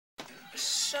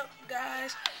What's up,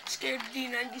 guys? Scared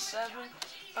D97.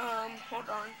 Hold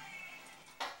on.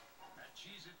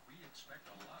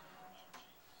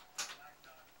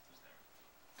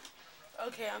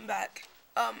 Okay, I'm back.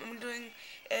 I'm doing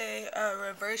a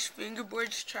reverse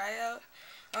fingerboards tryout.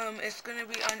 It's gonna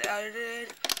be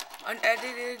unedited,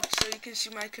 so you can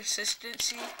see my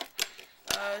consistency.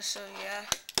 So yeah.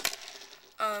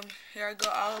 Here I go.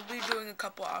 I'll be doing a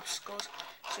couple obstacles.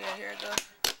 So yeah, here I go.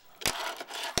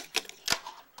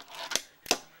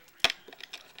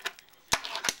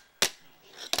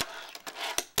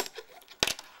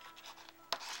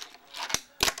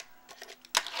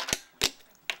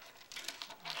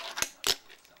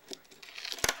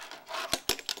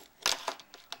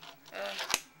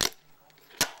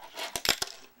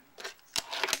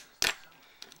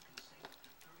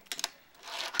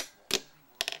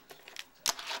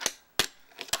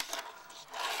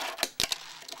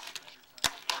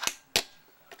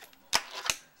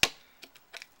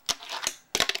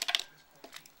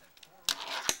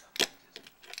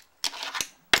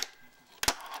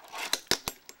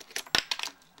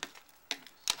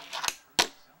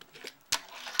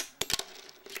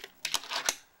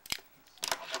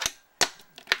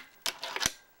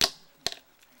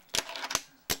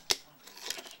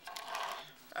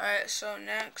 Alright, so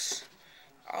next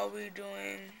I'll be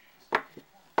doing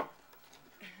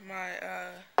my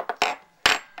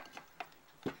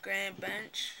grand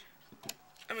bench.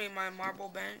 My marble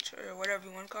bench, or whatever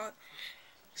you want to call it.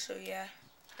 So yeah,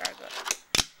 here I go.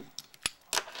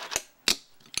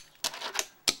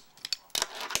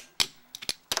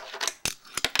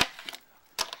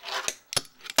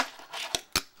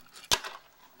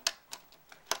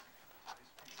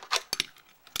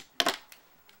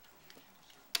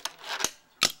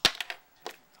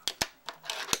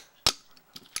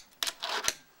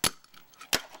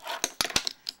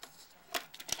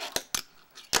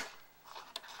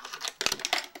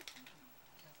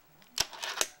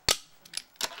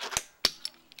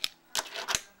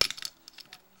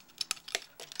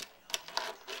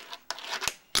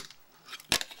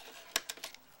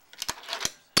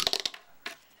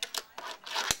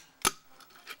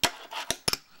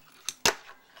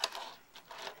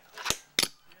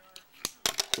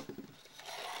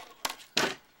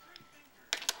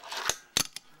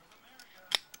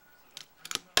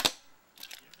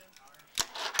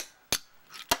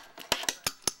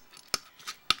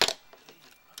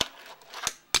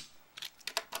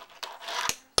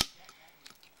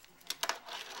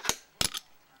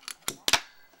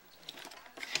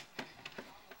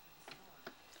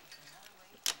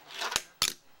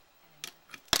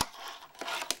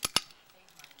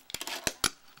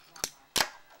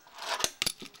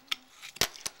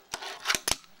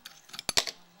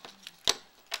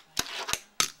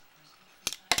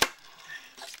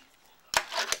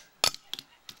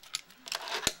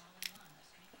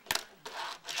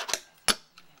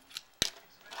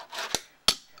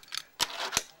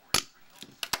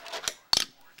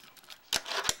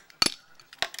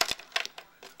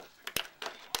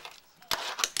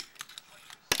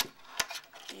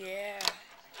 Yeah.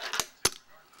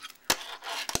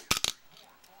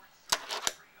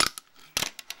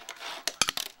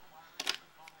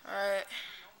 Alright.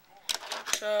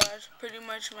 So that's pretty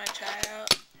much my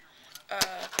tryout.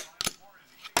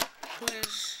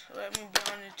 Please let me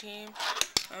be on the team.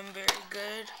 I'm very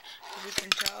good, as you can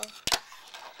tell.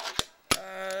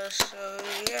 So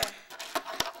yeah.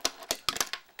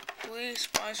 Please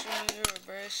sponsor me,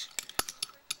 reverse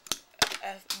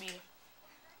FB.